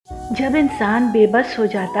जब इंसान बेबस हो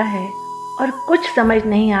जाता है और कुछ समझ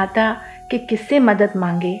नहीं आता कि किससे मदद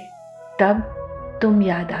मांगे, तब तुम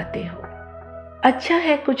याद आते हो। अच्छा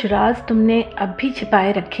है कुछ राज तुमने अब भी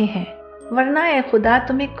छिपाए रखे हैं, वरना ए खुदा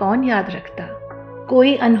तुम्हें कौन याद रखता।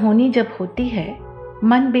 कोई अनहोनी जब होती है,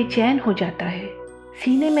 मन बेचैन हो जाता है,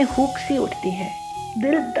 सीने में हुक सी उठती है,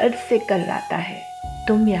 दिल दर्द से कर्राता है,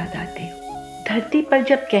 तुम याद आते हो। धरती पर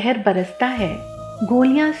जब कहर बरसता है,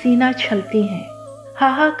 गोलियां सीना छलती हैं,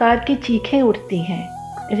 हाहाकार की चीखें उठती हैं,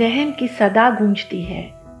 रहम की सदा गूंजती है,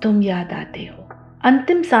 तुम याद आते हो।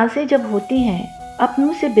 अंतिम सांसें जब होती हैं,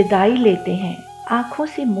 अपनों से विदाई लेते हैं, आंखों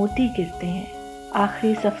से मोती गिरते हैं,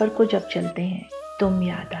 आखिरी सफर को जब चलते हैं, तुम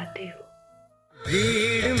याद आते हो।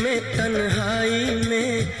 भीड़ में तन्हाई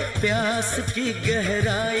में, प्यास की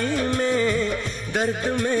गहराई में,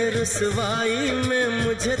 दर्द में रुसवाई में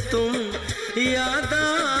मुझे तुम याद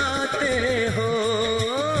आते हो,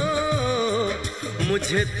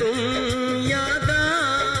 मुझे तुम याद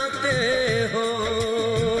आते हो।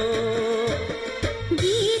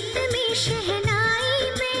 गीत में शहनाई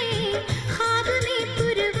में, ख्वाब में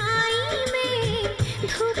पुरवाई में,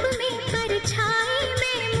 धूप में परछाई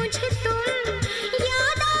में मुझे तुम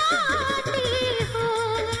याद आते हो,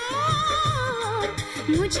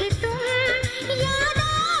 मुझे तुम याद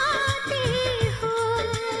आते हो।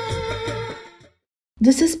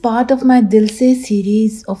 This is part of my Dil Se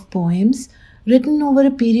series of poems written over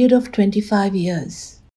a period of 25 years.